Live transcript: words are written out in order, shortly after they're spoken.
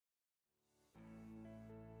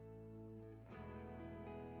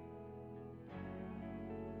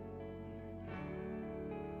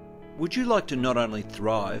Would you like to not only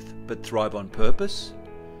thrive, but thrive on purpose?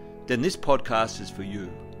 Then this podcast is for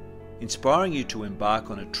you, inspiring you to embark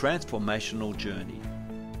on a transformational journey.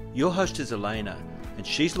 Your host is Elena, and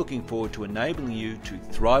she's looking forward to enabling you to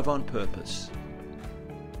thrive on purpose.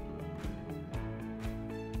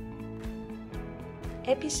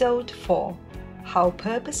 Episode 4: How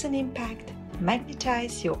Purpose and Impact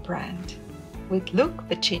Magnetize Your Brand, with Luke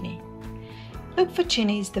Faccini. Luke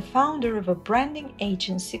Faccini is the founder of a branding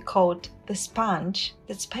agency called The Sponge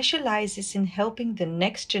that specializes in helping the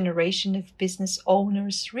next generation of business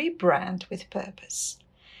owners rebrand with purpose.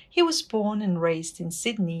 He was born and raised in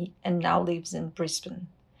Sydney and now lives in Brisbane.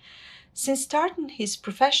 Since starting his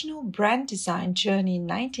professional brand design journey in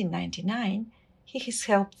 1999, he has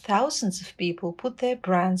helped thousands of people put their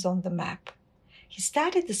brands on the map. He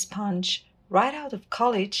started The Sponge right out of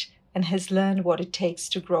college and has learned what it takes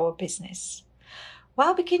to grow a business.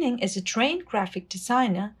 While beginning as a trained graphic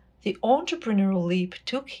designer, the entrepreneurial leap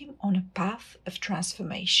took him on a path of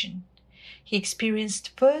transformation. He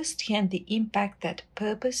experienced firsthand the impact that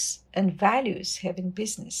purpose and values have in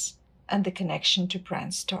business and the connection to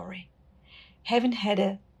brand story. Having had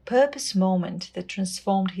a purpose moment that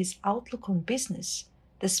transformed his outlook on business,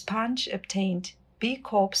 The Sponge obtained B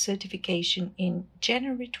Corp certification in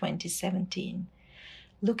January 2017.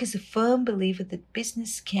 Luke is a firm believer that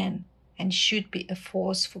business can and should be a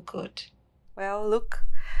force for good. Well, Luke,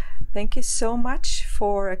 thank you so much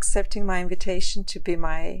for accepting my invitation to be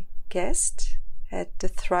my guest at the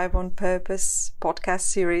Thrive on Purpose podcast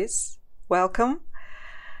series. Welcome.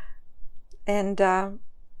 And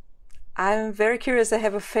I'm very curious. I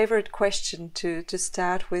have a favorite question to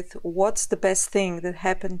start with. What's the best thing that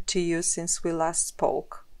happened to you since we last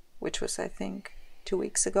spoke, which was, I think, 2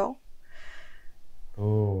 weeks ago?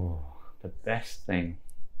 Oh, the best thing.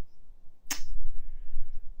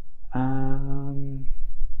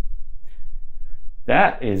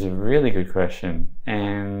 That is a really good question,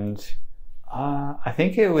 and I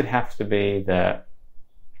think it would have to be that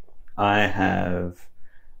I have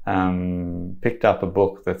picked up a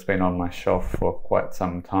book that's been on my shelf for quite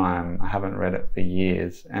some time. I haven't read it for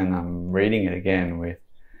years, and I'm reading it again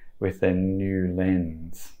with a new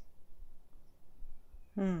lens.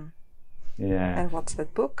 Yeah. And what's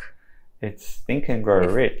that book? It's Think and Grow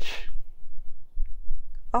Rich.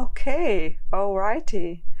 Okay,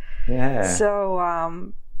 alrighty. Yeah.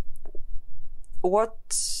 So, what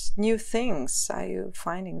new things are you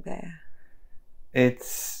finding there?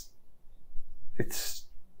 It's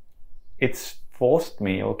forced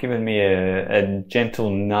me, or given me a gentle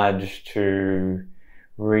nudge to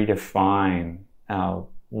redefine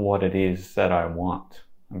what it is that I want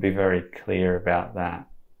and be very clear about that.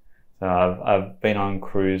 So I've been on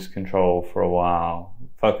cruise control for a while,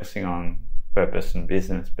 focusing on purpose and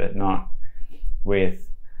business, but not with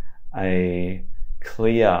a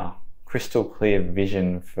crystal clear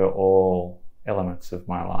vision for all elements of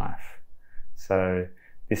my life. So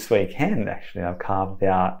this weekend, actually, I've carved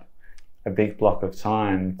out a big block of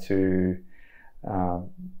time to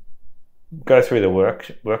go through the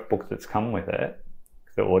workbook that's come with it,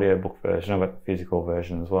 the audiobook version. I've got the physical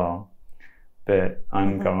version as well. But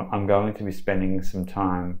I'm going to be spending some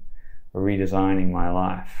time redesigning my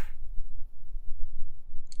life.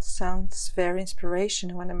 Sounds very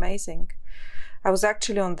inspirational and amazing. I was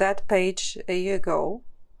actually on that page a year ago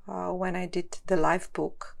when I did the life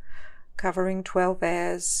book covering 12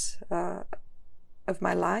 years of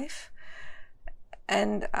my life.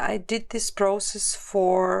 And I did this process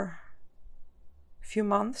for a few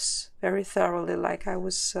months very thoroughly, like I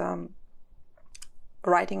was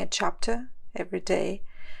writing a chapter every day.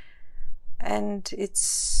 And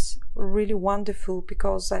it's really wonderful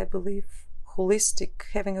because I believe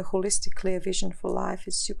having a holistic, clear vision for life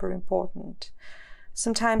is super important.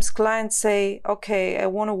 Sometimes clients say, okay, I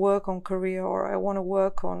want to work on career, or I want to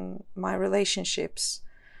work on my relationships,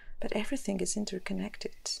 but everything is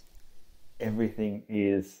interconnected. Everything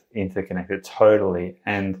is interconnected, totally.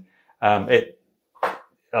 And it's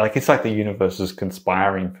like the universe is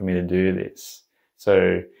conspiring for me to do this.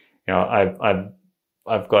 So,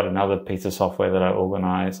 I've got another piece of software that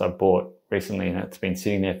I bought recently, and it's been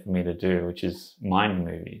sitting there for me to do, which is mind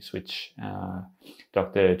movies, which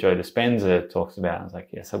Dr. Joe Dispenza talks about. I was like,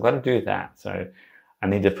 yes, I've got to do that. So I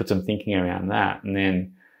need to put some thinking around that. And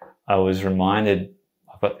then I was reminded,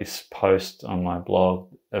 I've got this post on my blog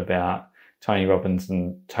about Tony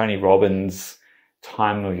Robbins'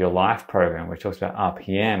 Time of Your Life program, which talks about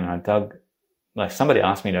RPM. And somebody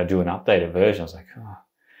asked me to do an updated version. I was like, I've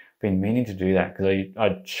been meaning to do that, because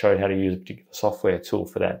I showed how to use a particular software tool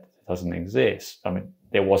for that. Doesn't exist. I mean,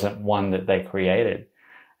 there wasn't one that they created.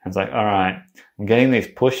 And it's like, all right, I'm getting these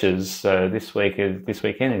pushes. So this weekend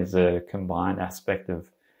is a combined aspect of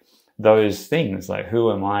those things. Like,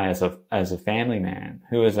 who am I as a family man?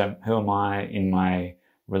 Who am I in my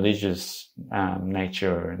religious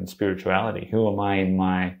nature and spirituality? Who am I in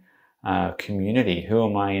my community? Who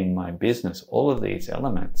am I in my business? All of these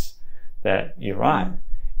elements that, you're right,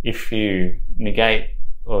 if you negate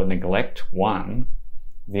or neglect one,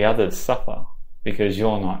 the others suffer because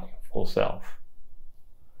you're not your full self.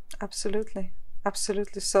 Absolutely.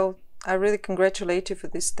 Absolutely. So I really congratulate you for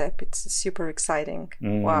this step. It's super exciting.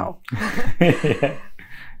 Wow. Yeah,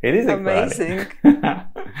 it is amazing.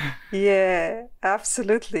 Yeah,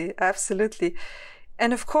 absolutely. Absolutely.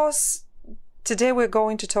 And of course, today we're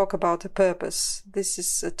going to talk about a purpose. This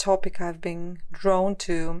is a topic I've been drawn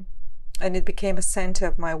to, and it became a center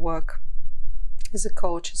of my work as a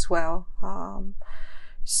coach as well.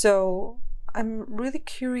 So I'm really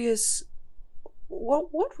curious,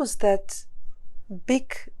 what was that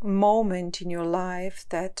big moment in your life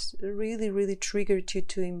that really triggered you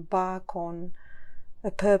to embark on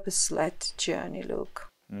a purpose-led journey,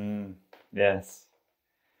 Luke? Yes.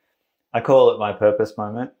 I call it my purpose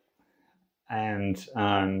moment. And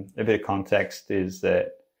a bit of context is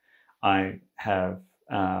that I have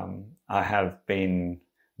been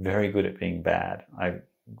very good at being bad. I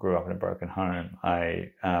grew up in a broken home. I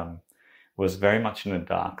was very much in the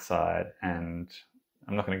dark side, and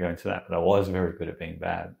I'm not going to go into that, but I was very good at being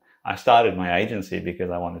bad. I started my agency because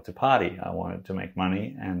I wanted to party. I wanted to make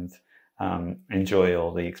money and enjoy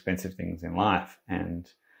all the expensive things in life. And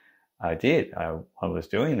I did. I was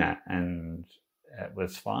doing that, and it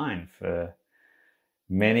was fine for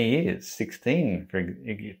many years, 16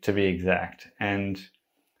 to be exact. And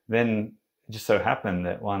then it just so happened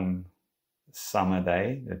that one summer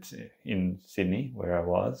day, it's in Sydney where I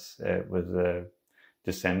was, it was late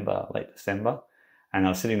December, and I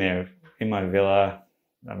was sitting there in my villa.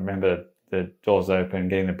 I remember the doors open,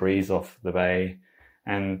 getting the breeze off the bay,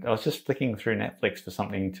 and I was just flicking through Netflix for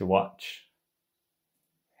something to watch,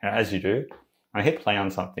 as you do. I hit play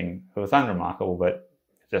on something. It was unremarkable, but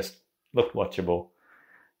it just looked watchable.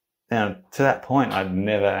 Now, to that point, I'd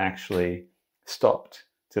never actually stopped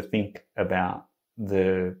to think about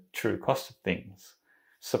the true cost of things.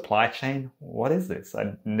 Supply chain, what is this?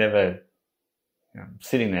 I'd never,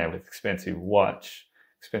 sitting there with expensive watch,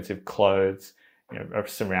 expensive clothes,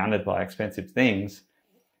 surrounded by expensive things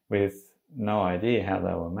with no idea how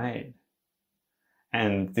they were made.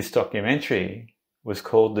 And this documentary was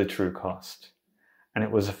called The True Cost. And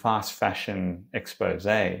it was a fast fashion expose,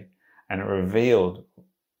 and it revealed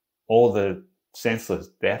all the senseless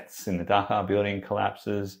deaths in the Dhaka building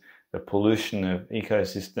collapses, the pollution of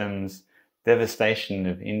ecosystems, devastation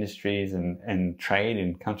of industries and trade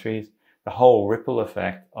in countries, the whole ripple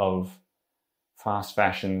effect of fast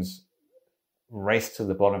fashion's race to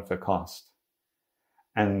the bottom for cost.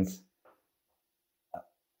 And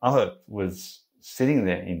I was sitting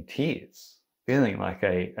there in tears, feeling like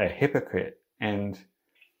a hypocrite. And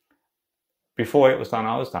before it was done,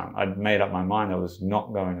 I was done. I'd made up my mind I was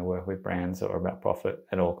not going to work with brands that were about profit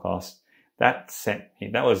at all costs. That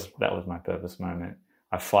was my purpose moment.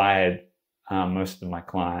 I fired most of my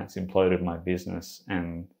clients, imploded my business,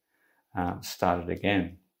 and started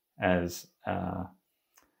again as a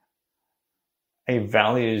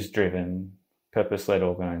values-driven, purpose-led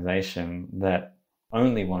organization that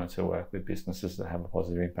only wanted to work with businesses that have a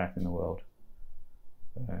positive impact in the world.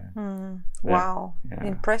 Wow, yeah.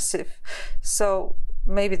 Impressive. So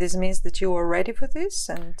maybe this means that you were ready for this,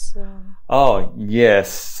 and oh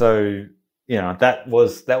yes. So that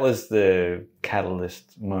was the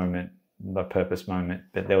catalyst moment, the purpose moment.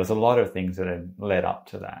 But there was a lot of things that had led up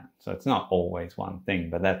to that. So it's not always one thing,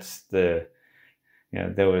 but that's I'd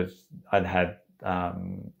had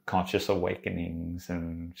conscious awakenings,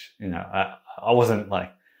 and I wasn't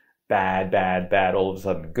like bad, all of a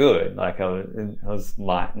sudden good. Like I was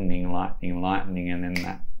lightning, and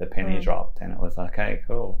then the penny dropped, and it was like, okay,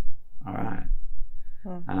 cool, all right.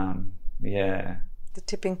 Yeah. The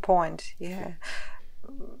tipping point, yeah.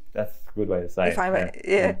 That's a good way to say it.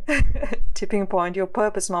 Yeah. Tipping point, your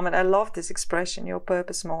purpose moment. I love this expression, your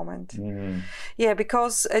purpose moment. Yeah,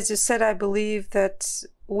 because as you said, I believe that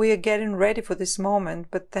we are getting ready for this moment,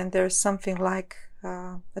 but then there's something like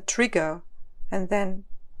a trigger, and then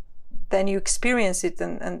you experience it,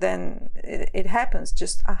 and then it happens.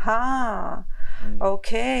 Just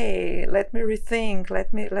okay, let me rethink.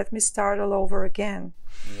 Let me start all over again.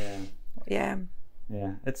 Yeah.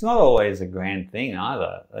 It's not always a grand thing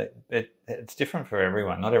either. It's different for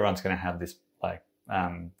everyone. Not everyone's going to have this like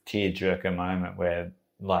tear-jerker moment where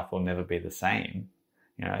life will never be the same.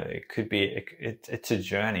 you know, it could be, it's a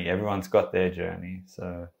journey. Everyone's got their journey.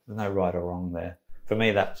 So there's no right or wrong there. For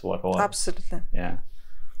me, that's what it was. Absolutely. Yeah.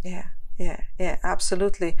 Yeah,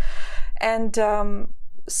 absolutely. And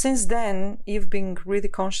since then, you've been really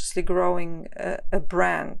consciously growing a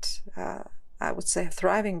brand, I would say a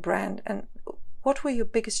thriving brand. And what were your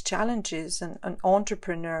biggest challenges as an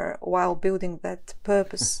entrepreneur while building that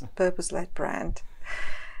purpose-led brand?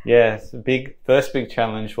 Yes, the first big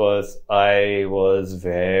challenge was I was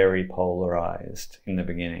very polarized in the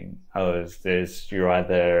beginning. You're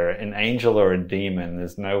either an angel or a demon.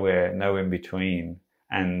 There's no in between.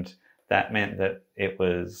 And that meant that it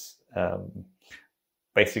was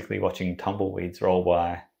basically watching tumbleweeds roll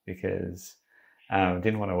by, because I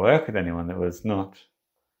didn't want to work with anyone that was not,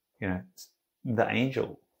 you know, the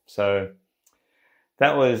angel. So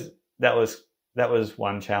that was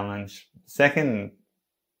one challenge. Second,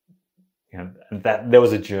 you know, that there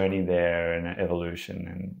was a journey there and an evolution,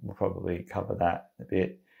 and we'll probably cover that a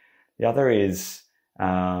bit. The other is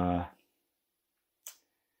how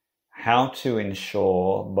to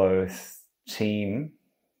ensure both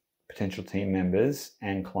potential team members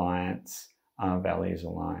and clients are values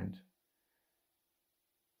aligned.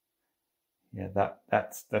 Yeah,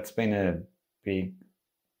 that's been a big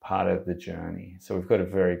part of the journey. So we've got a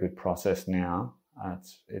very good process now.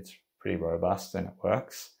 It's pretty robust and it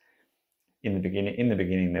works. In the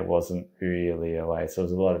beginning, there wasn't really a way. So there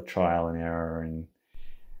was a lot of trial and error and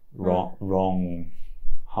wrong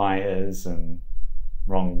hires and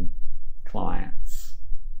wrong clients.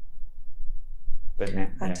 But now,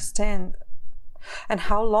 I understand. And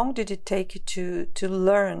how long did it take you to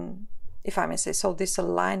learn, if I may say so, this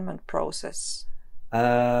alignment process?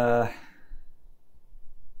 Well,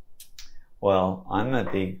 I'm a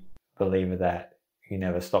big believer that you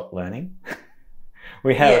never stop learning.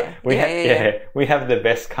 We have the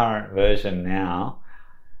best current version now,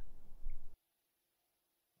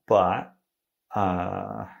 but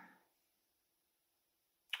I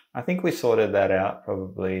think we sorted that out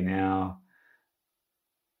probably now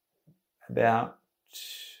about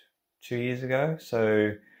 2 years ago.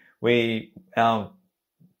 So we relaunched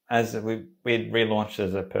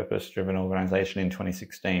as a purpose-driven organization in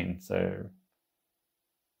 2016. So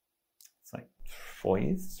it's like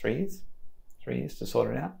 3 years to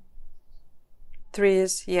sort it out. 3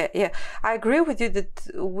 years, yeah. I agree with you that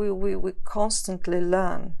we constantly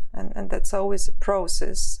learn, and that's always a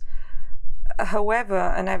process. However,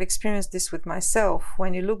 and I've experienced this with myself,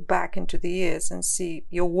 when you look back into the years and see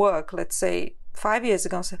your work, let's say 5 years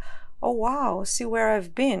ago, and say, oh wow, see where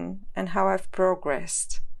I've been and how I've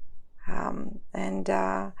progressed.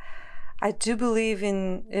 I do believe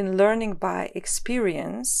in learning by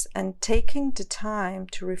experience and taking the time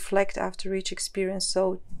to reflect after each experience,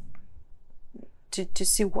 so to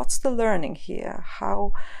see what's the learning here,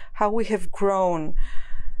 how we have grown.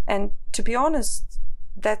 And to be honest,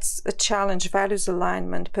 that's a challenge. Values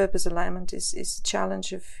alignment, purpose alignment is a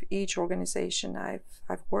challenge of each organization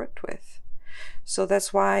I've worked with. So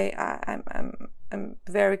that's why I'm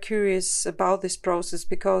very curious about this process,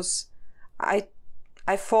 because I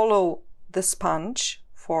follow the sponge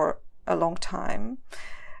for a long time,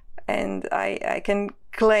 and I can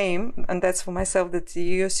claim, and that's for myself, that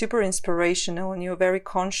you're super inspirational and you're very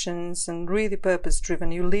conscious and really purpose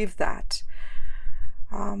driven. You live that.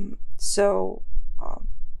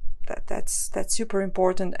 That's super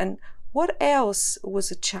important. And what else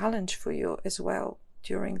was a challenge for you as well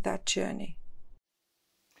during that journey?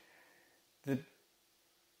 The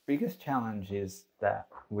biggest challenge is that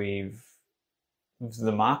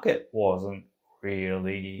the market wasn't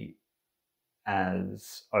really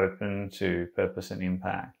as open to purpose and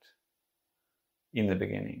impact in the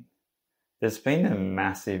beginning. There's been a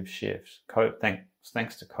massive shift.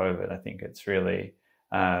 Thanks to COVID, I think it's really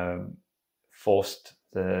forced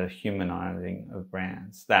the humanizing of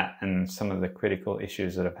brands. That and some of the critical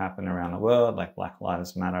issues that have happened around the world, like Black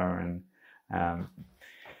Lives Matter and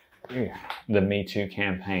the Me Too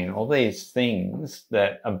campaign, all these things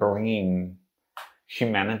that are bringing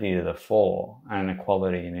humanity to the fore, and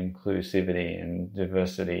equality and inclusivity and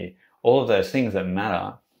diversity, all of those things that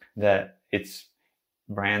matter, that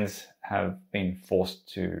brands have been forced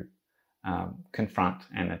to confront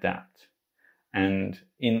and adapt. And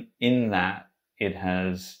in that, it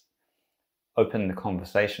has opened the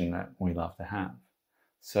conversation that we love to have.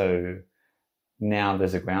 So now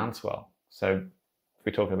there's a groundswell. So if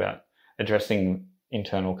we talk about addressing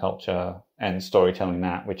internal culture and storytelling,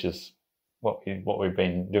 that, which is what we've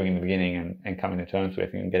been doing in the beginning and coming to terms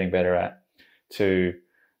with and getting better at, to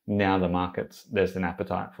now the markets, there's an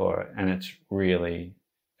appetite for it. And it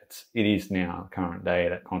is now current day,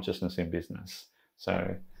 that consciousness in business.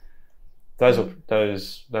 So those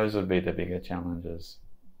would be the bigger challenges.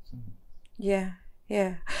 Yeah.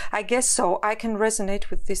 I guess so. I can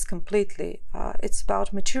resonate with this completely. It's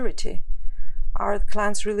about maturity. Are the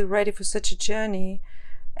clients really ready for such a journey?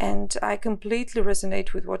 And I completely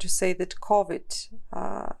resonate with what you say, that COVID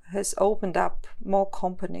has opened up more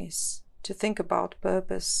companies to think about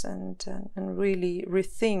purpose and really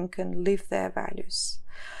rethink and live their values.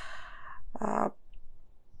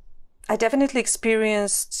 I definitely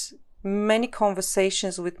experienced many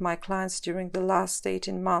conversations with my clients during the last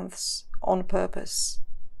 18 months on purpose.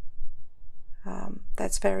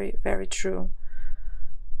 That's very, very true.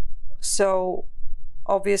 So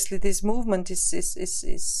obviously this movement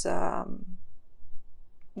is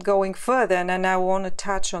going further, and I want to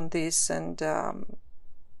touch on this, and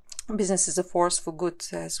business is a force for good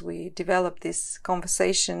as we develop this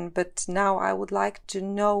conversation. But now I would like to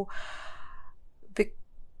know,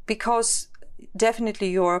 because definitely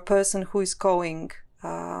you're a person who is going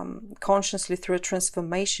consciously through a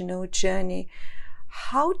transformational journey.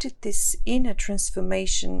 How did this inner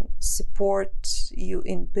transformation support you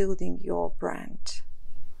in building your brand?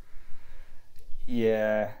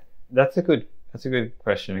 Yeah, that's a good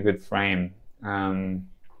question, a good frame.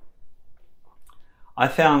 I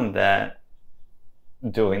found that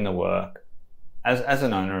doing the work as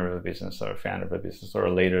an owner of a business or a founder of a business or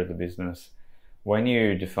a leader of the business, when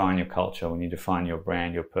you define your culture, when you define your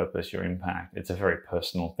brand, your purpose, your impact, it's a very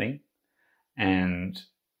personal thing. And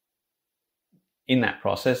in that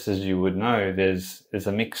process, as you would know, there's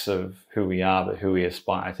a mix of who we are, but who we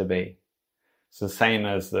aspire to be. It's the same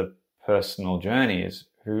as the personal journey is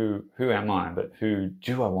who am I, but who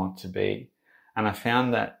do I want to be? And I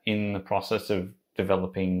found that in the process of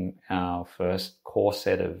developing our first core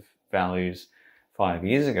set of values 5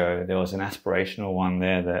 years ago, there was an aspirational one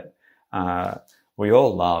there that we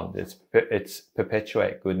all loved. It's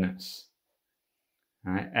perpetuate goodness,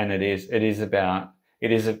 right? And it is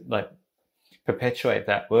like perpetuate.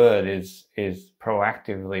 That word is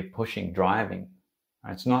proactively pushing, driving.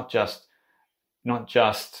 Right? It's not just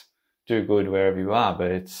do good wherever you are,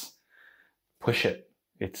 but it's push it.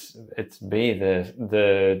 It's be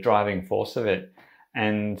the driving force of it.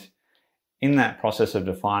 And in that process of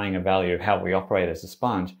defining a value, how we operate as a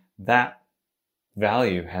sponge, that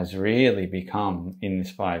value has really become, in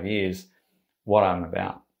this 5 years, what I'm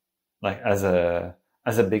about, like as a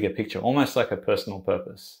bigger picture, almost like a personal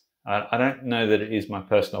purpose. I don't know that it is my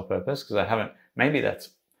personal purpose, because I haven't. Maybe that's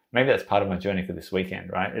part of my journey for this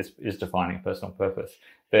weekend, right? Is defining a personal purpose.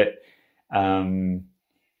 But that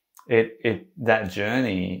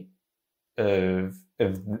journey of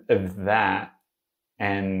that,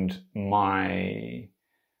 and my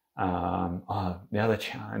another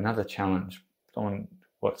challenge on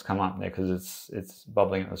what's come up there, because it's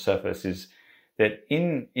bubbling at the surface, is that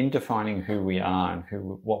in defining who we are and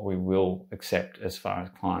what we will accept as far as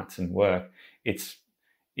clients and work, it's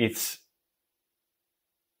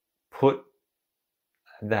put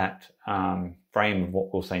that frame of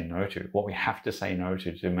what we'll say no to, what we have to say no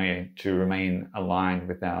to remain aligned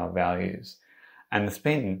with our values. And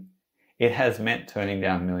it has meant turning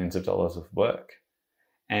down millions of dollars of work,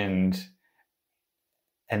 and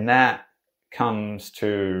that comes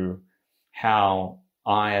to how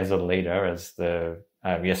I, as a leader, as the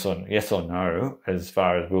yes or no, as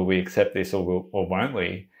far as will we accept this or won't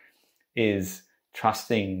we, is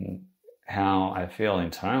trusting how I feel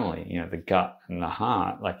internally, the gut and the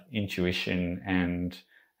heart, like intuition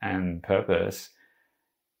and purpose,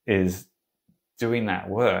 is doing that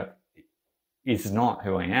work is not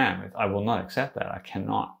who I am. I will not accept that. I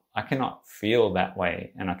cannot feel that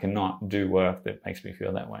way, and I cannot do work that makes me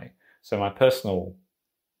feel that way. So my personal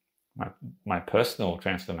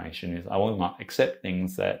transformation is I will not accept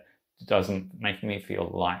things that doesn't make me feel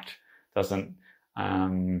light, doesn't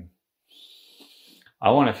I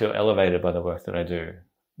want to feel elevated by the work that I do,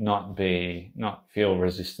 not feel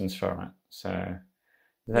resistance from it. So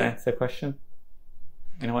does that answer the question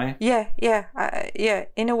in a way? Yeah.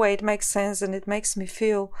 In a way, it makes sense, and it makes me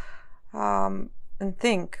feel and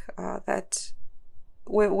think that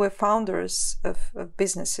we're founders of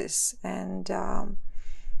businesses, and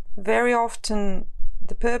very often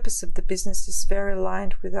the purpose of the business is very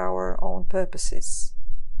aligned with our own purposes.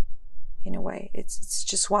 In a way, it's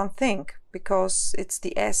just one thing, because it's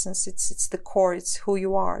the essence, it's the core, it's who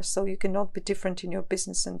you are. So you cannot be different in your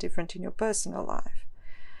business and different in your personal life.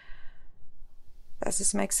 Does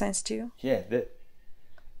this make sense to you? Yeah,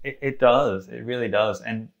 it does. It really does.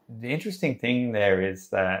 And the interesting thing there is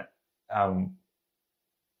that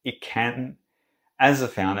it can, as a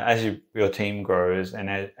founder, as your team grows and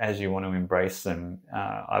as you want to embrace them,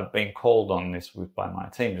 I've been called on this by my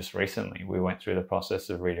team just recently. We went through the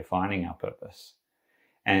process of redefining our purpose.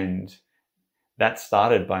 And that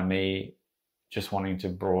started by me just wanting to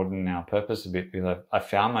broaden our purpose a bit, because I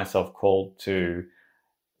found myself called to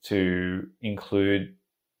include,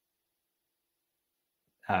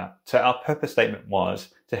 so our purpose statement was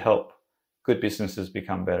to help good businesses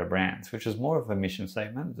become better brands, which was more of a mission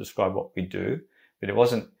statement to describe what we do, but it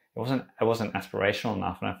wasn't aspirational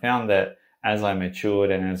enough. And I found that as I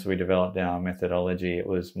matured and as we developed our methodology, it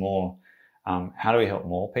was more, how do we help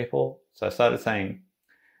more people? So I started saying,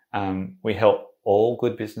 we help all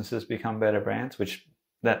good businesses become better brands, which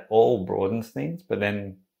that all broadens things. But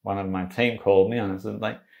then one of my team called me on and said,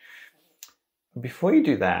 like, before you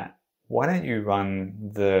do that, why don't you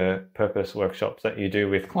run the purpose workshops that you do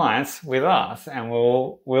with clients with us, and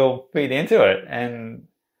we'll feed into it. And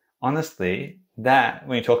honestly, that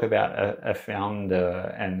when you talk about a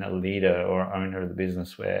founder and a leader or owner of the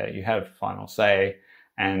business where you have final say,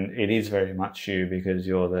 and it is very much you because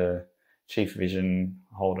you're the chief vision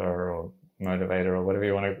holder or motivator or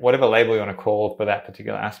whatever label you want to call for that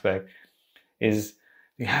particular aspect, is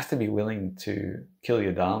you have to be willing to kill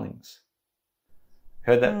your darlings.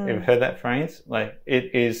 Heard that? You've heard that phrase? Like,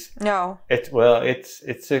 it is. No.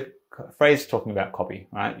 It's a phrase talking about copy,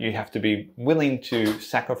 right? You have to be willing to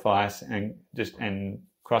sacrifice and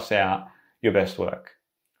cross out your best work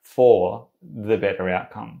for the better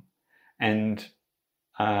outcome. And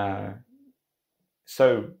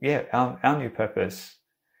so yeah, our new purpose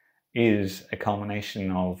is a culmination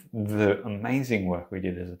of the amazing work we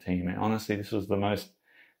did as a team. And honestly, this was the most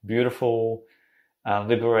beautiful,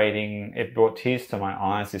 liberating. It brought tears to my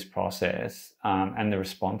eyes, this process, and the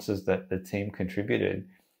responses that the team contributed.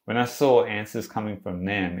 When I saw answers coming from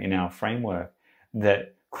them in our framework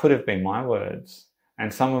that could have been my words,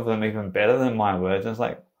 and some of them even better than my words, I was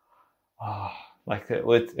like, oh, like it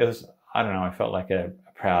was, I don't know, I felt like a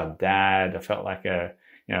proud dad. I felt like it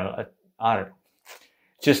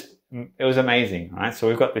was amazing, right? So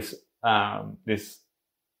we've got this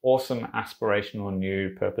awesome aspirational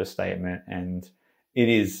new purpose statement, and it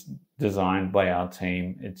is designed by our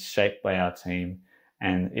team. It's shaped by our team,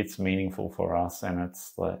 and it's meaningful for us. And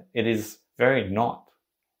it is very not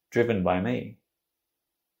driven by me,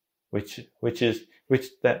 which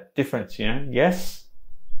that difference, yes,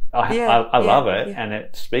 I love it, and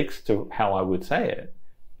it speaks to how I would say it,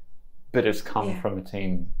 but it's come from a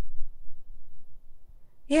team.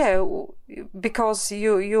 Yeah, because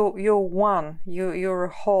you're one. You're a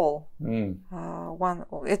whole. One.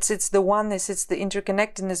 It's the oneness. It's the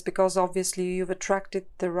interconnectedness. Because obviously you've attracted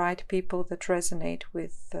the right people that resonate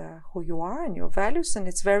with who you are and your values, and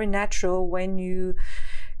it's very natural when you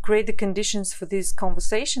create the conditions for these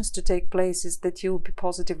conversations to take place is that you'll be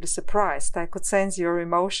positively surprised. I could sense your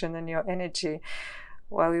emotion and your energy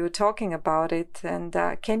while you were talking about it. And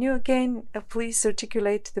can you again please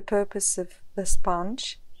articulate the purpose of the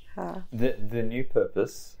sponge? The new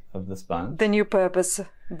purpose of the sponge. The new purpose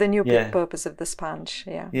of the sponge.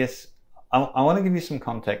 Yeah. Yes, I want to give you some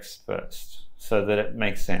context first, so that it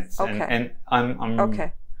makes sense. Okay. And I'm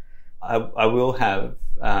okay. I will have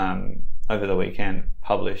over the weekend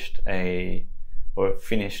finished a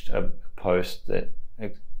post that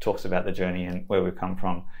talks about the journey and where we've come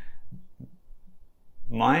from.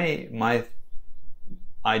 My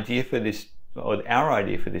idea for this, or our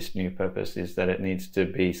idea for this new purpose, is that it needs to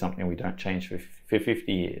be something we don't change for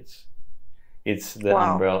 50 years. It's the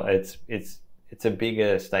umbrella. It's a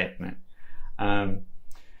bigger statement. The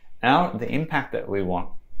impact that we want,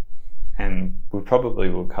 and we probably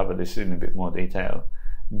will cover this in a bit more detail.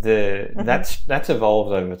 That's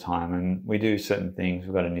evolved over time, and we do certain things.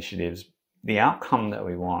 We've got initiatives. The outcome that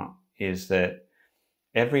we want is that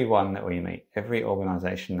everyone that we meet, every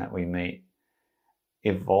organization that we meet,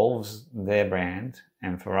 evolves their brand.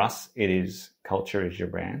 And for us, it is culture is your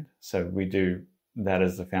brand. So we do that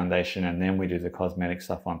as the foundation, and then we do the cosmetic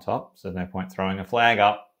stuff on top. So no point throwing a flag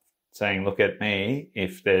up saying, look at me,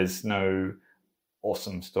 if there's no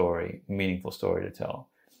awesome story, meaningful story to tell.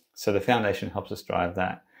 So the foundation helps us drive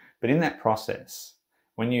that. But in that process,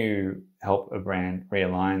 when you help a brand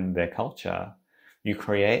realign their culture, you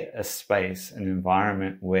create a space, an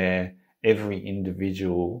environment where every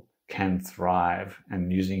individual can thrive.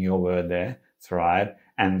 And using your word there, thrive.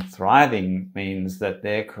 And thriving means that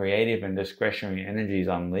their creative and discretionary energy is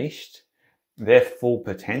unleashed. Their full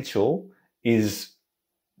potential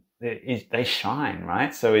they shine,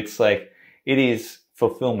 right? So it's like, it is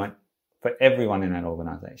fulfillment for everyone in that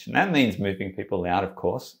organization. That means moving people out, of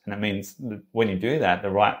course. And it means that when you do that,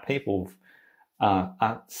 the right people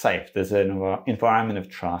are safe. There's an environment of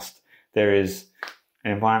trust. There is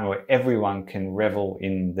an environment where everyone can revel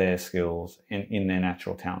in their skills, in their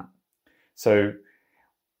natural talent. So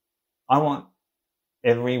I want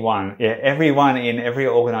everyone in every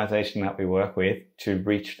organization that we work with to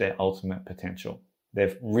reach their ultimate potential,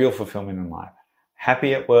 their real fulfillment in life.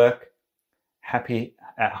 Happy at work, happy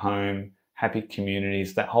at home, happy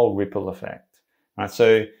communities, that whole ripple effect. Right?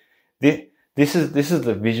 So this is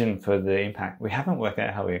the vision for the impact. We haven't worked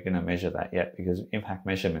out how we're going to measure that yet, because impact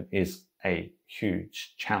measurement is a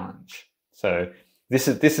huge challenge. So this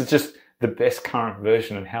is just the best current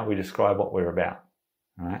version of how we describe what we're about.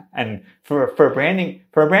 Right? And for a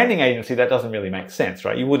branding agency, that doesn't really make sense,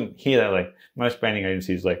 right? You wouldn't hear that, like most branding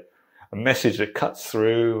agencies, like a message that cuts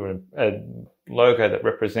through, a logo that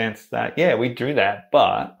represents that. Yeah, we do that,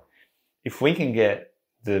 but if we can get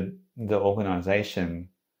the organization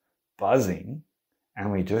buzzing,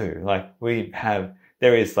 and we do, like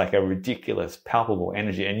there is like a ridiculous, palpable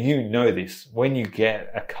energy, and you know this when you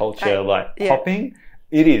get a culture popping,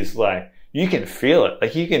 it is like you can feel it,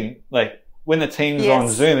 like you can like. When the team's on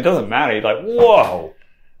Zoom, it doesn't matter. You're like, whoa,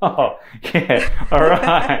 oh, yeah,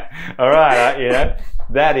 all right. You know,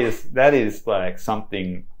 that is like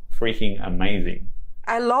something freaking amazing.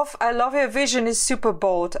 I love your vision is super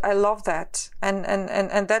bold. I love that, and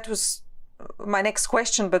that was my next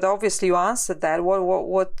question. But obviously, you answered that.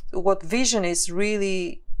 What vision is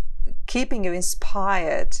really keeping you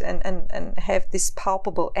inspired and have this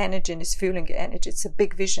palpable energy and this fueling energy? It's a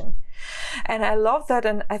big vision. And I love that,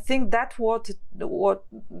 and I think that's what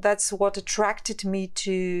attracted me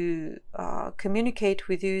to communicate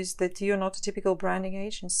with you, is that you're not a typical branding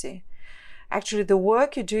agency. Actually, the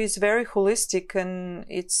work you do is very holistic, and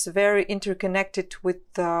it's very interconnected with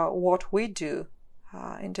what we do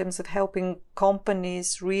in terms of helping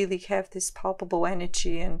companies really have this palpable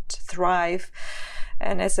energy and thrive.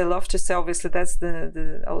 And as I love to say, obviously, that's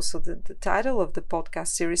also the title of the podcast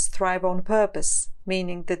series, Thrive on Purpose,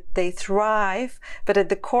 meaning that they thrive, but at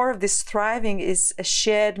the core of this thriving is a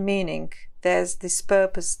shared meaning. There's this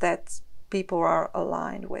purpose that people are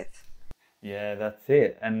aligned with. Yeah, that's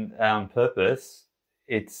it. And purpose,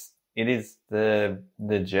 it is the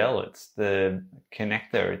gel, it's the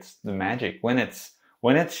connector, it's the magic when it's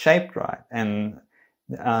shaped right. And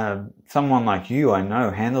someone like you, I know,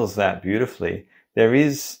 handles that beautifully. There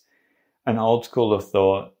is an old school of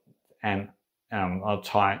thought, and I'll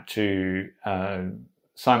tie it to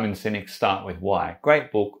Simon Sinek's Start With Why.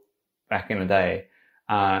 Great book back in the day.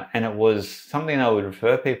 And it was something I would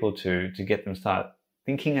refer people to get them start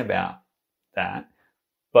thinking about that,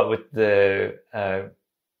 but with the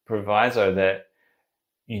proviso that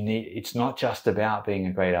it's not just about being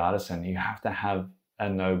a great artisan. You have to have a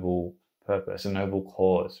noble purpose, a noble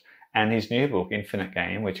cause. And his new book, Infinite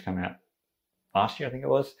Game, which came out last year, I think it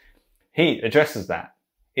was, he addresses that.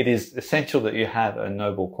 It is essential that you have a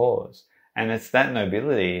noble cause. And it's that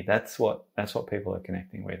nobility, that's what people are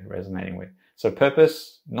connecting with, resonating with. So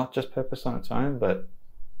purpose, not just purpose on its own, but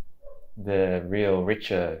the real,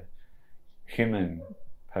 richer human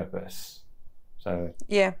purpose. So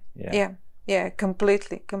yeah,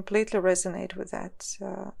 completely resonate with that.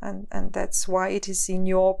 And that's why it is in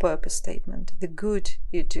your purpose statement, the good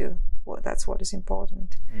you do. Well, that's what is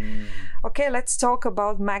important. Okay, let's talk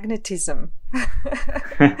about magnetism.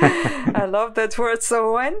 I love that word.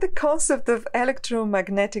 So when the concept of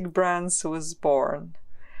electromagnetic brands was born?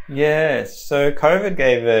 Yeah, so COVID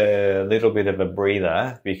gave a little bit of a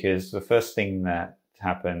breather, because the first thing that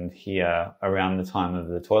happened here around the time of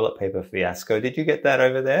the toilet paper fiasco, did you get that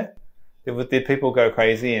over there? Did people go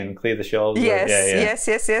crazy and clear the shelves? Yes.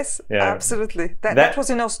 Yeah. Absolutely. That was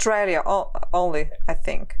in Australia only, I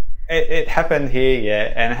think. It happened here,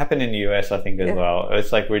 yeah, and it happened in the US, I think, as well.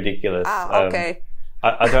 It's like ridiculous. Okay.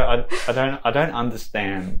 I don't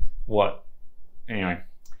understand what, anyway.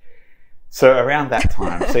 So around that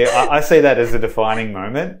time, see, I see that as a defining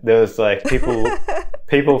moment. There was like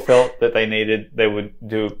people felt that they would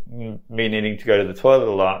be needing to go to the toilet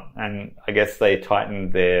a lot, and I guess they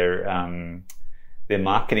tightened their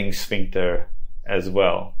marketing sphincter as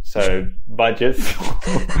well. So budgets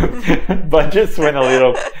went a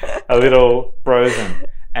little frozen,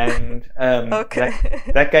 and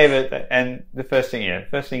that gave it. And the first thing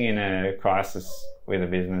in a crisis with a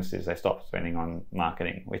business is they stop spending on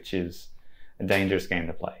marketing, which is a dangerous game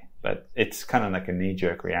to play. But it's kind of like a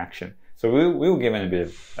knee-jerk reaction. So we were given a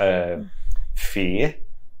bit of fear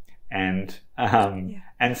and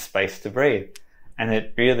space to breathe. And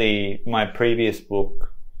it really, my previous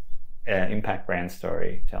book, Impact Brand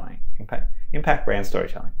Storytelling.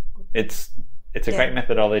 It's a great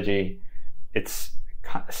methodology. It's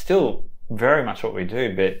still very much what we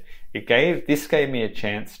do, but this gave me a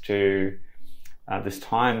chance to, this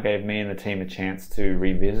time gave me and the team a chance to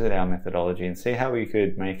revisit our methodology and see how we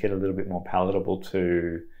could make it a little bit more palatable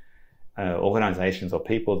to organizations or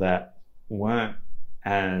people that weren't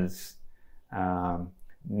as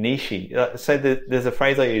niche-y. So there's a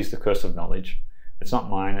phrase I use, the curse of knowledge. It's not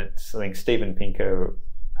mine. It's, I think, Steven Pinker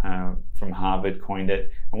from Harvard coined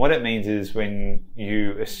it. And what it means is when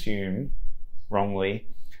you assume wrongly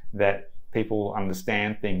that people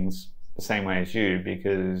understand things the same way as you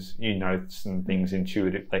because you know some things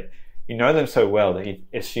intuitively. Like, you know them so well that you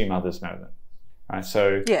assume others know them. Right?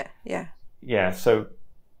 So yeah. So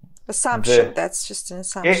assumption. That's just an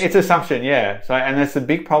assumption. It's assumption, yeah. So, and that's a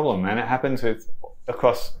big problem, and it happens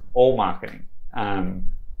across all marketing.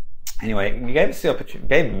 Anyway, you gave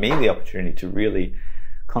me the opportunity to really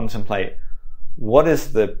contemplate what are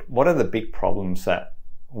the big problems that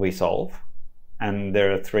we solve, and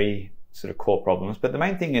there are 3 sort of core problems. But the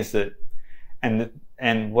main thing is that,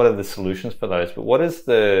 and what are the solutions for those? But what does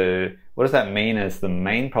that mean as the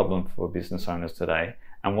main problem for business owners today?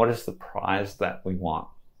 And what is the prize that we want?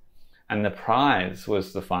 And the prize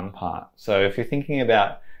was the fun part. So if you're thinking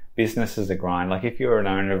about business as a grind, like if you're an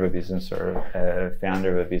owner of a business or a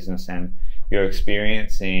founder of a business and you're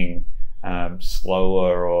experiencing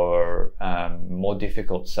slower or more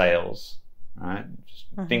difficult sales, right?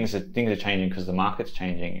 Things are changing because the market's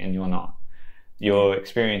changing and you're not. You're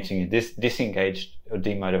experiencing a disengaged or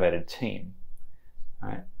demotivated team,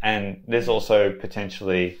 right? And there's also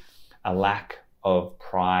potentially a lack of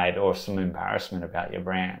pride or some embarrassment about your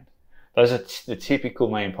brand. Those are the typical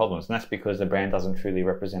main problems, and that's because the brand doesn't truly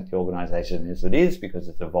represent the organization as it is because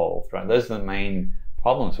it's evolved, right? Those are the main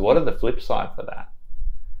problems. What are the flip side for that?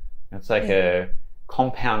 It's like a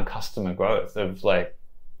compound customer growth of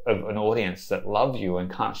an audience that love you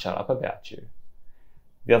and can't shut up about you.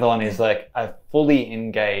 The other one is like a fully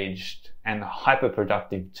engaged and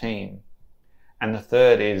hyper-productive team. And the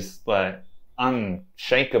third is like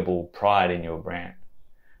unshakable pride in your brand.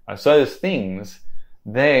 Right? So those things,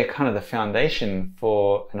 they're kind of the foundation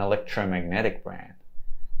for an electromagnetic brand,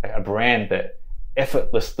 like a brand that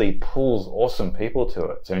effortlessly pulls awesome people to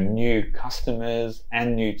it. So new customers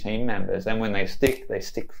and new team members. And when they stick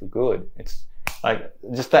for good. It's like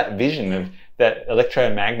just that vision of that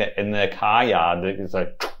electromagnet in the car yard that is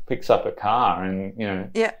like picks up a car and, you know.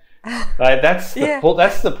 Yeah. Like that's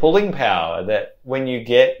the pulling power that when you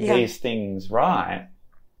get these things right,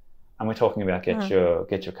 and we're talking about get your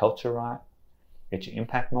culture right, get your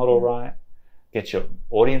impact model right, get your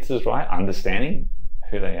audiences right, understanding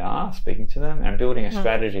who they are, speaking to them, and building a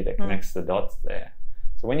strategy that connects the dots there.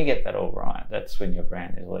 So when you get that all right, that's when your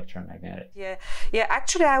brand is electromagnetic. Yeah.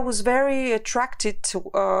 Actually, I was very attracted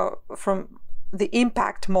to from the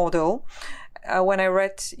impact model when I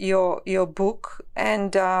read your book,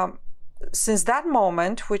 and since that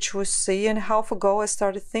moment, which was a year and a half ago, I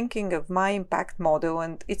started thinking of my impact model,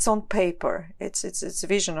 and it's on paper. It's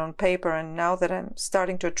vision on paper, and now that I'm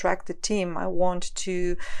starting to attract the team, I want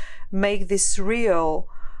to make this real.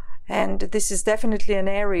 And this is definitely an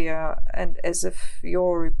area, and as if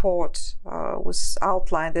your report was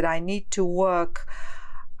outlined, that I need to work.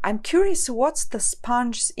 I'm curious, what's the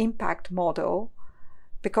sponge impact model?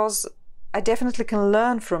 Because I definitely can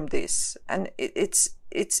learn from this, and it's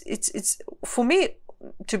for me,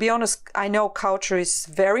 to be honest, I know culture is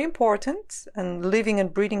very important and living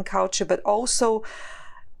and breathing culture, but also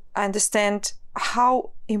I understand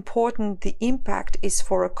how important the impact is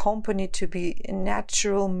for a company to be a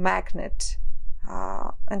natural magnet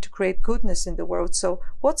and to create goodness in the world. So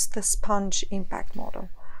what's the sponge impact model?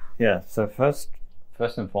 Yeah, so first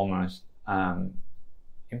and foremost,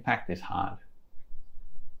 impact is hard.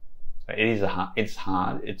 So it's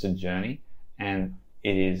hard, it's a journey, and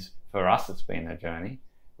it is, for us, it's been a journey.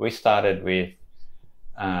 We started with,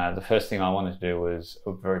 the first thing I wanted to do was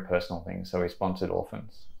a very personal thing. So we sponsored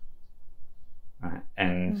orphans. Right?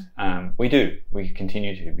 And we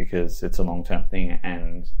continue to, because it's a long-term thing,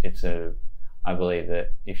 and I believe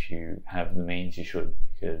that if you have the means, you should,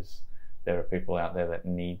 because there are people out there that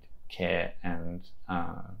need care, and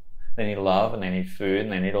they need love, and they need food,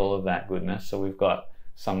 and they need all of that goodness. So we've got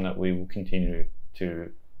some that we will continue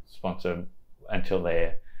to sponsor until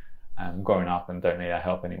they're grown up and don't need our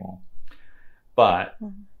help anymore. But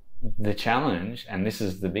the challenge, and this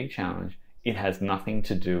is the big challenge, it has nothing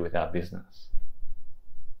to do with our business.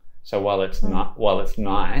 So while it's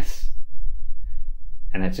nice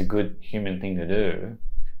and it's a good human thing to do,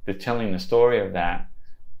 the telling the story of that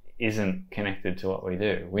isn't connected to what we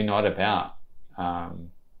do. We're not about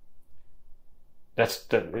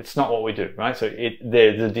it's not what we do, right? So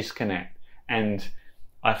there's a disconnect, and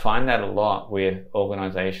I find that a lot with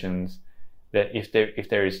organizations, that if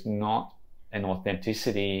there is not an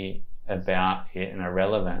authenticity about it and a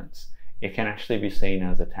relevance, it can actually be seen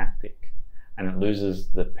as a tactic, and it loses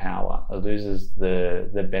the power, it loses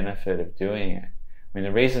the benefit of doing it. I mean,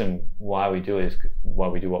 the reason why we do it is why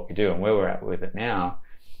we do what we do, and where we're at with it now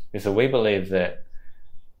is that we believe that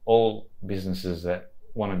all businesses that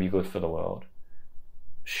want to be good for the world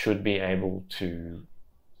should be able to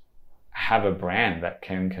have a brand that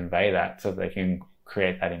can convey that, so they can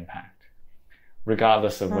create that impact,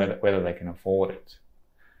 regardless of whether they can afford it.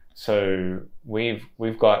 So we've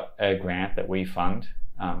got a grant that we fund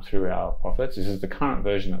through our profits. This is the current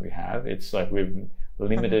version that we have. It's like we've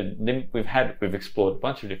explored a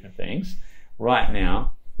bunch of different things. Right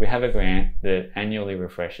now, we have a grant that annually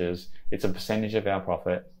refreshes. It's a percentage of our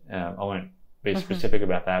profit. I won't be specific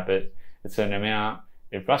about that, but it's an amount.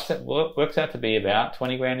 It works out to be about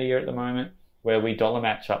 20 grand a year at the moment, where we dollar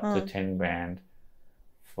match up to 10 grand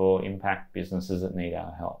for impact businesses that need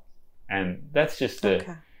our help. And that's just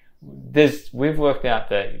we've worked out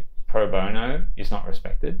that pro bono is not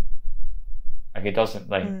respected. Like it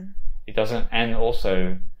doesn't, and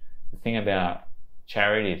also the thing about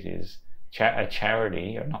charities is a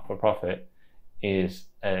charity or not-for-profit is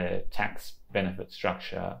a tax benefit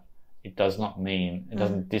structure. It does not mean, it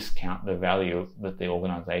doesn't discount the value that the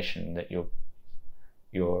organization that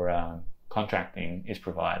you're contracting is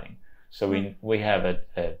providing. So we have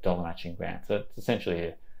a dollar matching grant. So it's essentially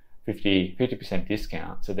a 50%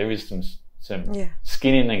 discount. So there is some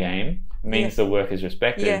skin in the game. It means the work is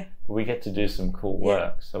respected, but we get to do some cool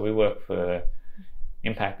work. So we work for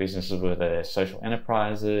impact businesses, whether they're social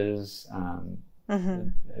enterprises,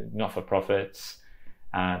 not-for-profits,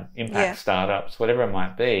 impact startups, whatever it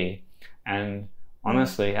might be. And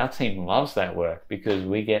honestly, our team loves that work because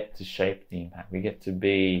we get to shape the impact. We get to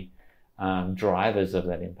be drivers of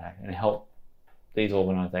that impact and help these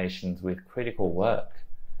organizations with critical work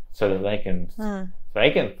so that they can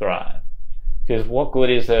thrive. Because what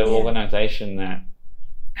good is an organization that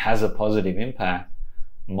has a positive impact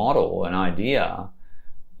model, an idea,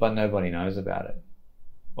 but nobody knows about it,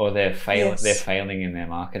 or they're failing in their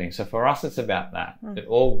marketing? So for us, it's about that. That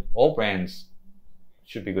all brands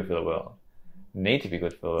should be good for the world, need to be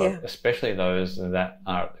good for the world, especially those that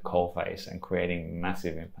are at the coalface and creating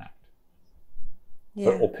massive impact.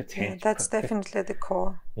 Or potential. That's definitely the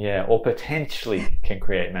core. Yeah, or potentially can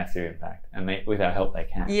create massive impact, and with our help, they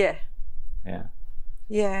can. Yeah.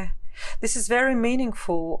 This is very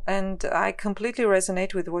meaningful, and I completely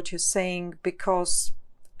resonate with what you're saying, because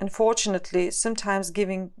unfortunately, sometimes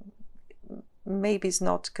giving maybe is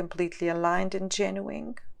not completely aligned and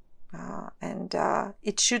genuine, and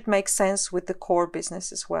it should make sense with the core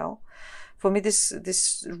business as well. For me,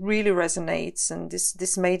 this really resonates, and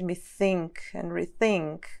this made me think and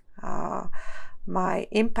rethink my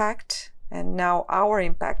impact, and now our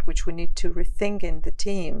impact, which we need to rethink in the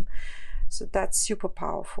team. So that's super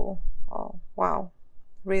powerful. Oh, wow,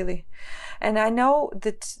 really. And I know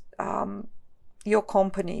that your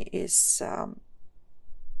company is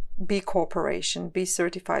B Corporation, B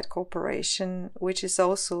certified corporation, which is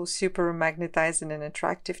also super magnetizing and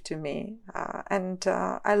attractive to me. And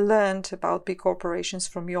I learned about B Corporations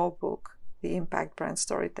from your book, The Impact Brand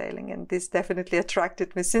Storytelling, and this definitely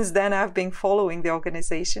attracted me. Since then, I've been following the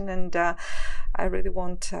organization, and I really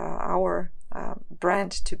want our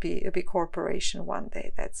brand to be a big corporation one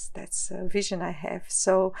day. That's a vision I have.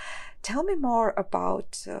 So tell me more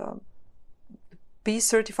about B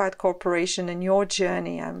certified corporation and your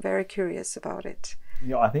journey. I'm very curious about it.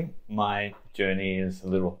 I think my journey is a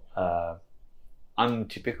little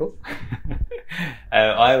untypical.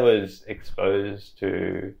 I was exposed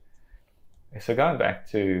to, so going back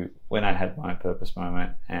to when I had my purpose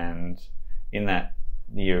moment, and in that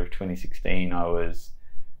year of 2016, I was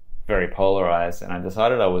very polarized, and I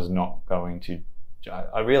decided I was not going to,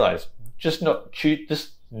 I realized just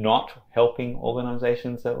not helping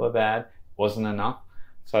organizations that were bad wasn't enough.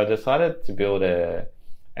 So I decided to build an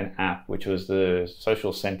app which was the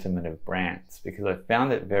social sentiment of brands, because I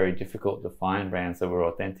found it very difficult to find brands that were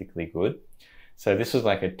authentically good. So this was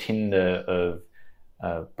like a Tinder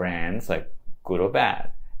of brands, like good or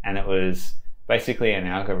bad. And it was basically an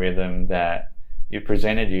algorithm that it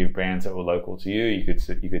presented you brands that were local to you. You could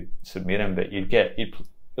submit them, but it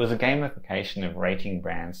was a gamification of rating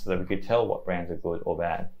brands so that we could tell what brands are good or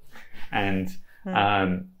bad. And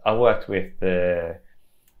I worked with the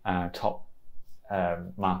top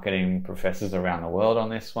marketing professors around the world on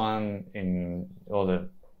this one, in all the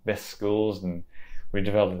best schools, and we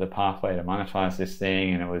developed a pathway to monetize this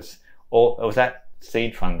thing. And it was at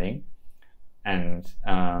seed funding, and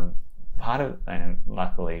part of, and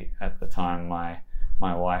luckily at the time my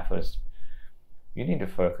wife was, you need to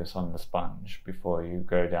focus on the sponge before you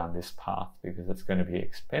go down this path because it's going to be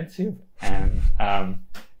expensive, and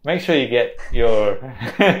make sure you get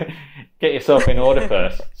yourself in order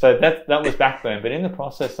first. So that was back then. But in the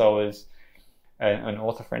process, I was an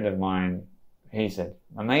author friend of mine. He said,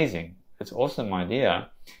 "Amazing, it's an awesome idea.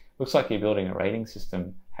 Looks like you're building a rating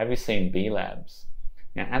system. Have you seen B Labs?"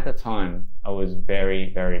 Now, at the time, I was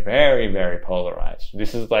very, very, very, very polarized.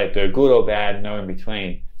 This is like the good or bad, no in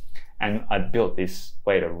between. And I built this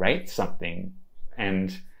way to rate something.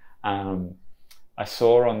 And I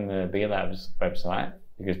saw on the B Labs website,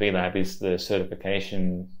 because B Lab is the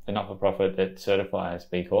certification, the not-for-profit that certifies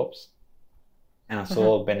B Corps. And I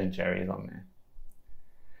saw Ben & Jerry's on there.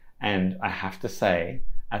 And I have to say,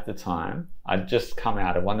 at the time, I'd just come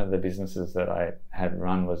out of one of the businesses that I had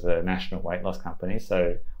run was a national weight loss company.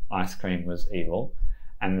 So ice cream was evil.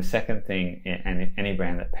 And the second thing, and any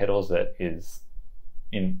brand that peddles it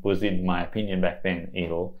was in my opinion back then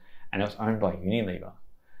evil, and it was owned by Unilever.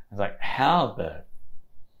 I was like, how the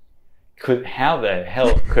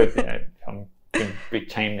hell could I'm going to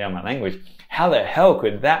tame down my language. How the hell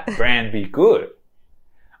could that brand be good?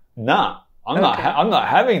 Nah, I'm not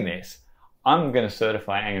having this. I'm going to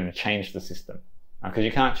certify and I'm going to change the system, because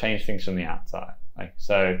you can't change things from the outside. I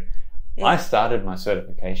started my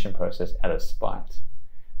certification process out of spite,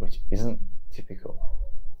 which isn't typical.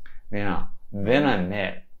 Now, then I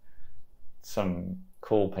met some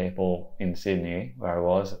cool people in Sydney, where I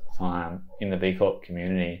was at the time, in the B Corp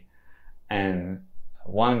community. And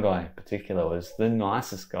one guy in particular was the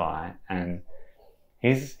nicest guy. And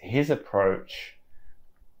his approach,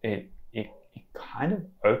 it kind of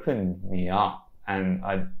opened me up. And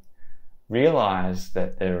I realized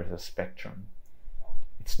that there is a spectrum.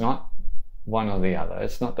 It's not one or the other.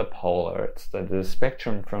 It's not the polar. It's the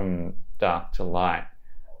spectrum from dark to light.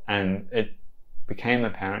 And it became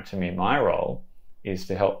apparent to me my role is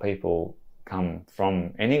to help people come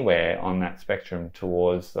from anywhere on that spectrum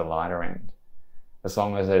towards the lighter end, as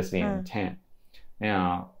long as there's the intent.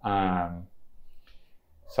 Now,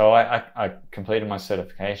 so I completed my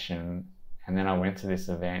certification, and then I went to this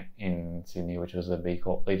event in Sydney, which was a B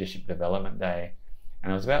Corp Leadership Development Day, and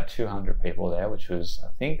there was about 200 people there, which was, I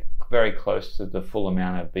think, very close to the full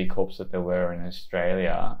amount of B Corps that there were in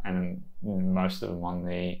Australia, and most of them on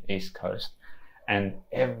the East Coast. And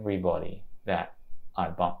everybody that I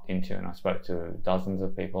bumped into, and I spoke to dozens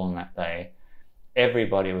of people on that day,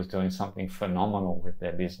 everybody was doing something phenomenal with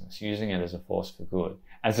their business, using it as a force for good,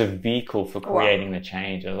 as a vehicle for creating the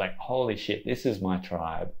change. I was like, holy shit, this is my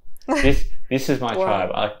tribe. This is my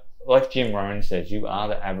tribe. Like Jim Rohn says, you are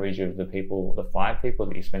the average of the 5 people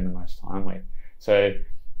that you spend the most time with. So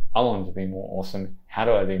I wanted to be more awesome. How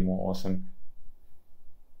do I be more awesome?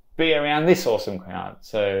 Be around this awesome crowd.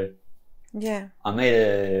 So I made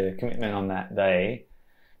a commitment on that day,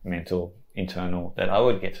 mental, internal, that I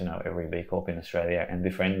would get to know every B Corp in Australia and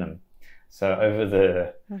befriend them. So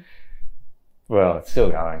over well, it's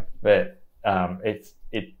still going, but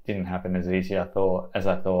it didn't happen as easy as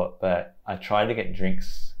I thought. But I tried to get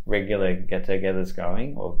regular get-togethers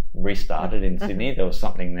going, or restarted in Sydney. There was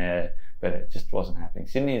something there, but it just wasn't happening.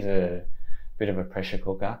 Sydney is a bit of a pressure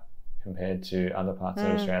cooker compared to other parts of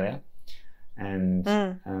Australia. And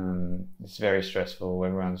it's very stressful.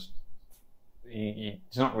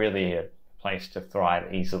 It's not really a place to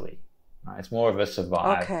thrive easily. Right? It's more of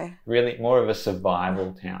a really more of a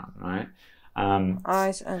survival town, right?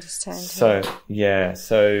 I understand.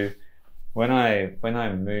 So when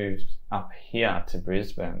I moved up here to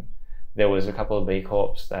Brisbane, there was a couple of B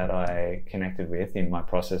Corps that I connected with in my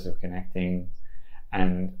process of connecting,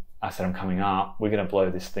 and I said, I'm coming up, we're going to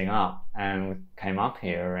blow this thing up. And we came up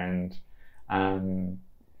here, and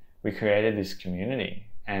we created this community,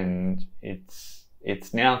 and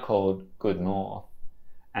it's now called Good North,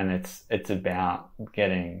 and it's about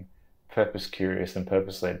getting purpose curious and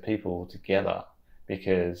purpose led people together,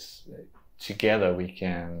 because together we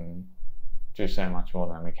can do so much more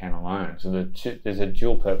than we can alone. So there's a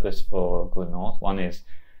dual purpose for Good North. One is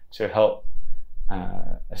to help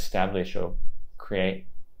establish or create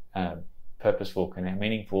purposeful,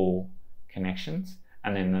 meaningful connections.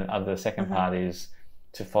 And then the second part is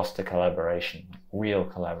to foster collaboration, real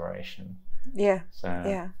collaboration. Yeah.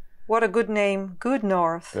 What a good name, Good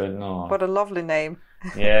North. Good North. What a lovely name.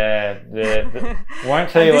 Yeah. Won't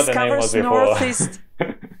tell you what the name was before. Northeast.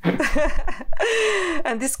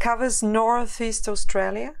 And this covers Northeast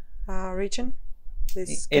Australia region,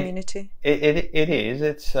 this community? It is.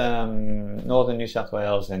 It's northern New South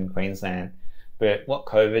Wales and Queensland. But what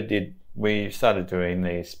COVID did, we started doing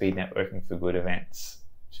the speed networking for good events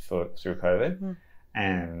through COVID.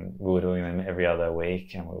 And we were doing them every other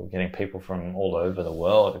week, and we were getting people from all over the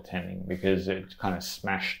world attending because it kind of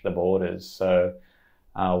smashed the borders. So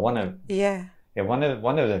one of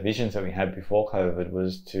the visions that we had before COVID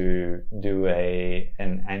was to do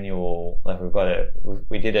an annual, like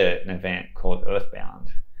we did an event called Earthbound,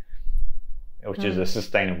 which is a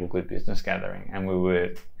sustainable good business gathering, and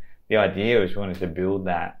the idea was we wanted to build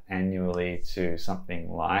that annually to something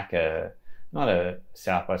like not a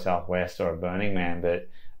South by Southwest or a Burning Man, but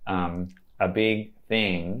a big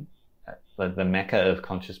thing, like the mecca of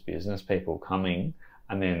conscious business people coming.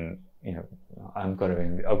 And then, I've got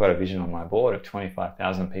a vision on my board of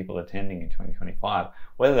 25,000 people attending in 2025.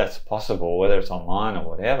 Whether that's possible, whether it's online or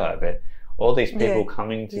whatever, but all these people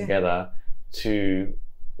coming together to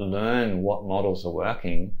learn what models are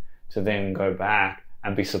working, to then go back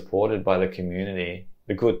and be supported by the community,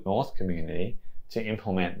 the Good North community, to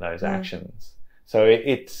implement those actions. So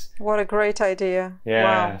it's... What a great idea.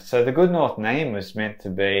 Yeah. Wow. So the Good North name was meant to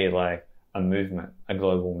be like a movement, a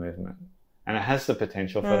global movement. And it has the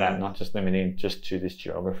potential for that, not just limiting just to this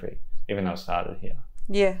geography, even though it started here.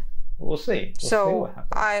 Yeah. We'll see. We'll see what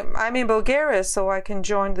happens. I'm in Bulgaria, so I can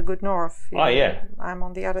join the Good North. Yeah. I'm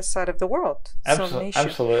on the other side of the world. Absolutely.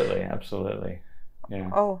 Yeah.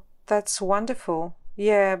 Oh, that's wonderful.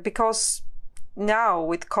 Yeah, because now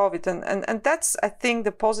with COVID, and that's, I think,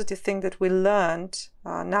 the positive thing that we learned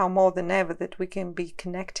now more than ever, that we can be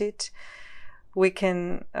connected, we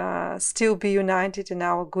can still be united in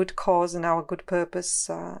our good cause and our good purpose,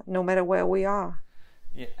 no matter where we are.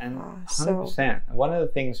 Yeah, and 100%. One of the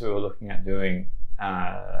things we were looking at doing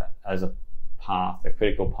as a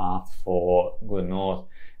critical path for Good North,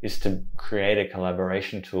 is to create a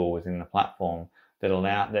collaboration tool within the platform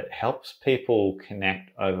that helps people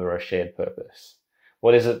connect over a shared purpose.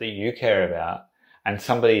 What is it that you care about? And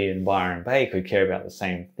somebody in Byron Bay could care about the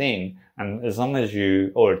same thing. And as long as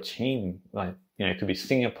or a team, like, it could be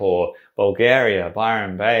Singapore, Bulgaria,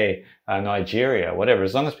 Byron Bay, Nigeria, whatever,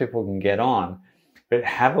 as long as people can get on, but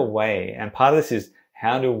have a way. And part of this is,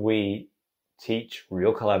 how do we teach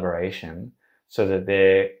real collaboration so that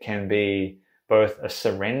there can be both a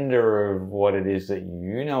surrender of what it is that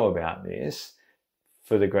you know about this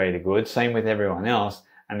for the greater good, same with everyone else,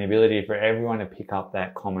 and the ability for everyone to pick up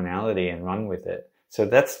that commonality and run with it. So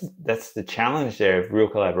that's the challenge there of real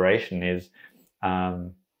collaboration, is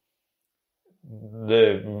the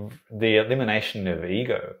elimination of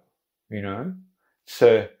ego,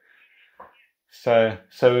 So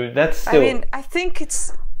that's still... I think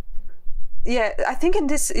it's... Yeah, I think in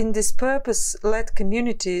this purpose-led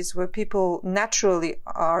communities where people naturally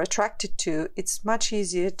are attracted to, it's much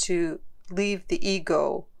easier to leave the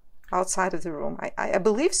ego outside of the room. I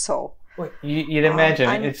believe so. Well, you'd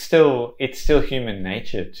imagine it's still human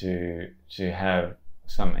nature to have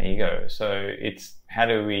some ego. So it's how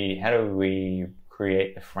do we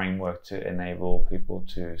create the framework to enable people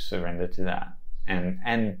to surrender to that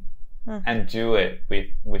and do it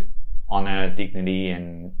with honor, dignity,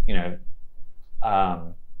 and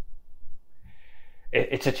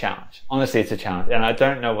it's a challenge. Honestly, it's a challenge, and I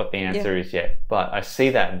don't know what the answer is yet. But I see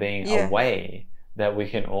that being a way that we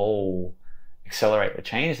can all accelerate the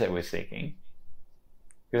change that we're seeking,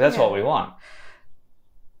 because that's what we want.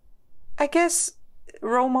 I guess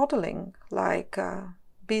role modeling, like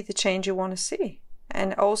be the change you want to see,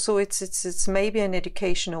 and also it's maybe an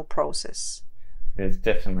educational process. There's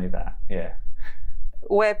definitely that, yeah.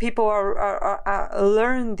 Where people are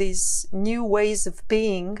learn these new ways of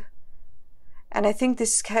being, and I think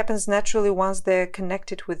this happens naturally once they're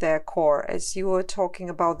connected with their core. As you were talking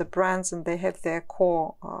about the brands, and they have their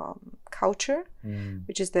core culture,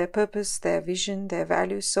 which is their purpose, their vision, their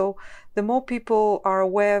values. So the more people are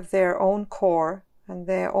aware of their own core and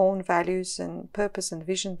their own values and purpose and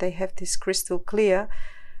vision, they have this crystal clear,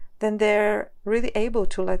 then they're really able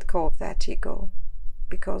to let go of that ego,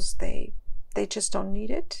 because they just don't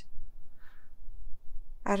need it.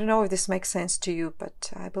 I don't know if this makes sense to you,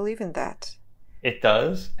 but I believe in that. It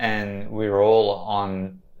does, and we're all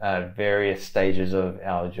on various stages of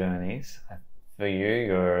our journeys. For you,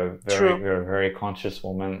 you're a very conscious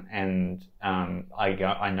woman, and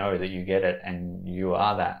I know that you get it, and you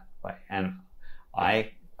are that way. And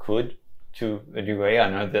I could, to a degree, I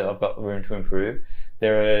know that I've got room to improve.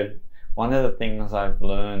 One of the things I've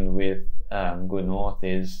learned with Good North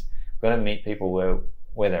is we've got to meet people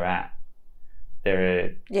where they're at.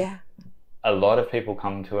 A lot of people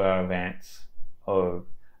come to our events, or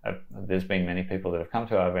there's been many people that have come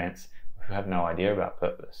to our events who have no idea about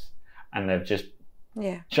purpose, and they've just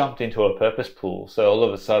jumped into a purpose pool. So all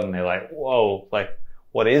of a sudden they're like, whoa, like,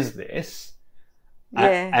 what is this?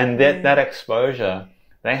 And that exposure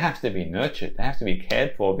they have to be nurtured. They have to be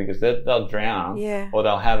cared for, because they'll drown, or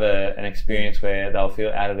they'll have an experience where they'll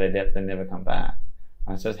feel out of their depth and never come back.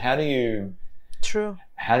 Right? So how do you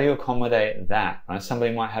accommodate that? Right?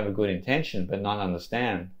 Somebody might have a good intention but not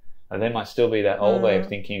understand. They might still be that old way of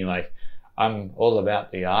thinking, like, I'm all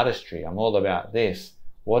about the artistry. I'm all about this.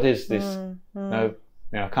 What is this? No,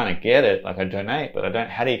 I kind of get it. Like, I donate, but I don't.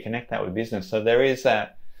 How do you connect that with business? So there is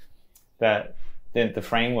that the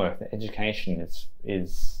framework, the education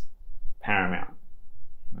is paramount.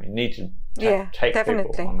 You need to take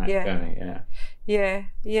definitely. people on that journey.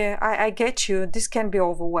 I get you. This can be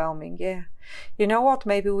overwhelming. You know what?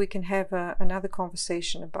 Maybe we can have another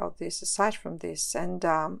conversation about this aside from this. And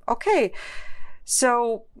okay.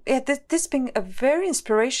 So this been a very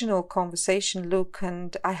inspirational conversation, Luke,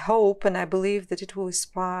 and I hope and I believe that it will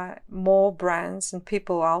inspire more brands and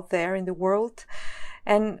people out there in the world.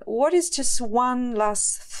 And what is just one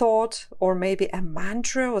last thought, or maybe a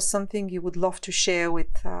mantra or something you would love to share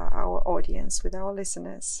with our audience, with our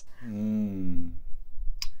listeners?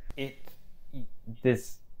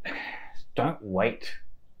 Don't wait.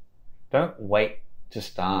 Don't wait to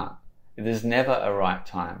start. There's never a right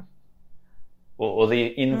time. Or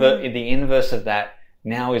the inverse of that,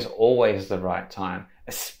 now is always the right time,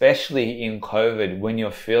 especially in COVID, when you're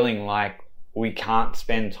feeling like we can't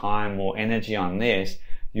spend time or energy on this.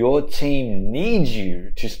 Your team needs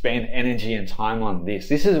you to spend energy and time on this.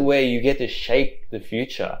 This is where you get to shape the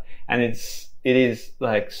future. And it is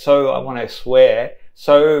like, so I want to swear,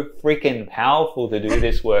 so freaking powerful to do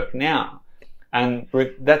this work now. And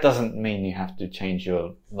that doesn't mean you have to change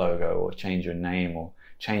your logo or change your name or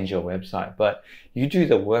change your website, but you do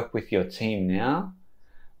the work with your team now,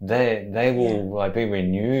 they will like be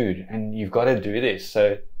renewed, and you've got to do this.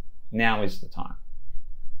 So now is the time.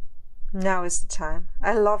 Now is the time.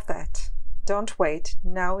 I love that. Don't wait.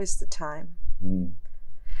 Now is the time.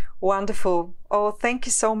 Wonderful. Oh, thank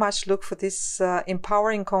you so much, Luke, for this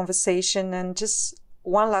empowering conversation. And just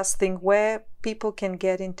one last thing, where people can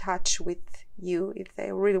get in touch with you if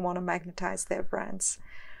they really want to magnetize their brands.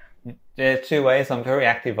 There are two ways. I'm very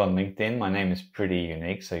active on LinkedIn. My name is pretty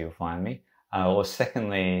unique, so you'll find me. Or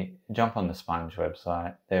secondly, jump on the Sponge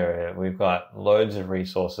website. We've got loads of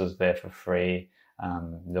resources there for free.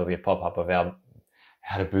 There'll be a pop-up of our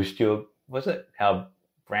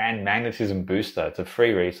brand magnetism booster. It's a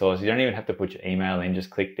free resource. You don't even have to put your email in,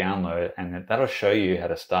 just click download, and that'll show you how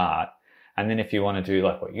to start. And then if you want to do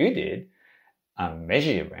like what you did,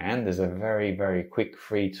 measure your brand, there's a very, very quick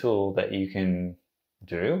free tool that you can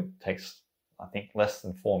do. It takes, I think, less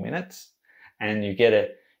than 4 minutes, and you get a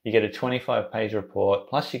 25-page report,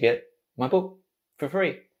 plus you get my book for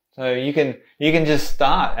free. So you can just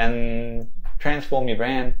start and transform your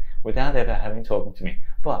brand without ever having talking to me.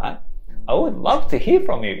 But I would love to hear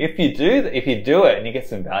from you. If you do it and you get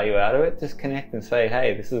some value out of it, just connect and say,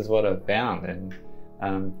 hey, this is what I've found, and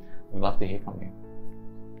we'd love to hear from you.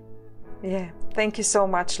 Yeah, thank you so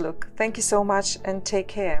much, Luke. Thank you so much, and take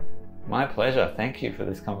care. My pleasure. Thank you for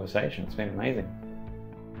this conversation. It's been amazing.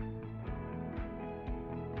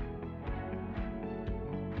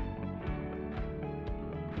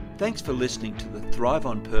 Thanks for listening to the Thrive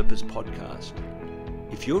on Purpose podcast.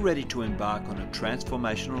 If you're ready to embark on a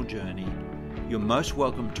transformational journey, you're most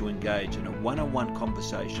welcome to engage in a one-on-one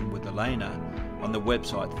conversation with Elena on the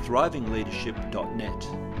website thrivingleadership.net.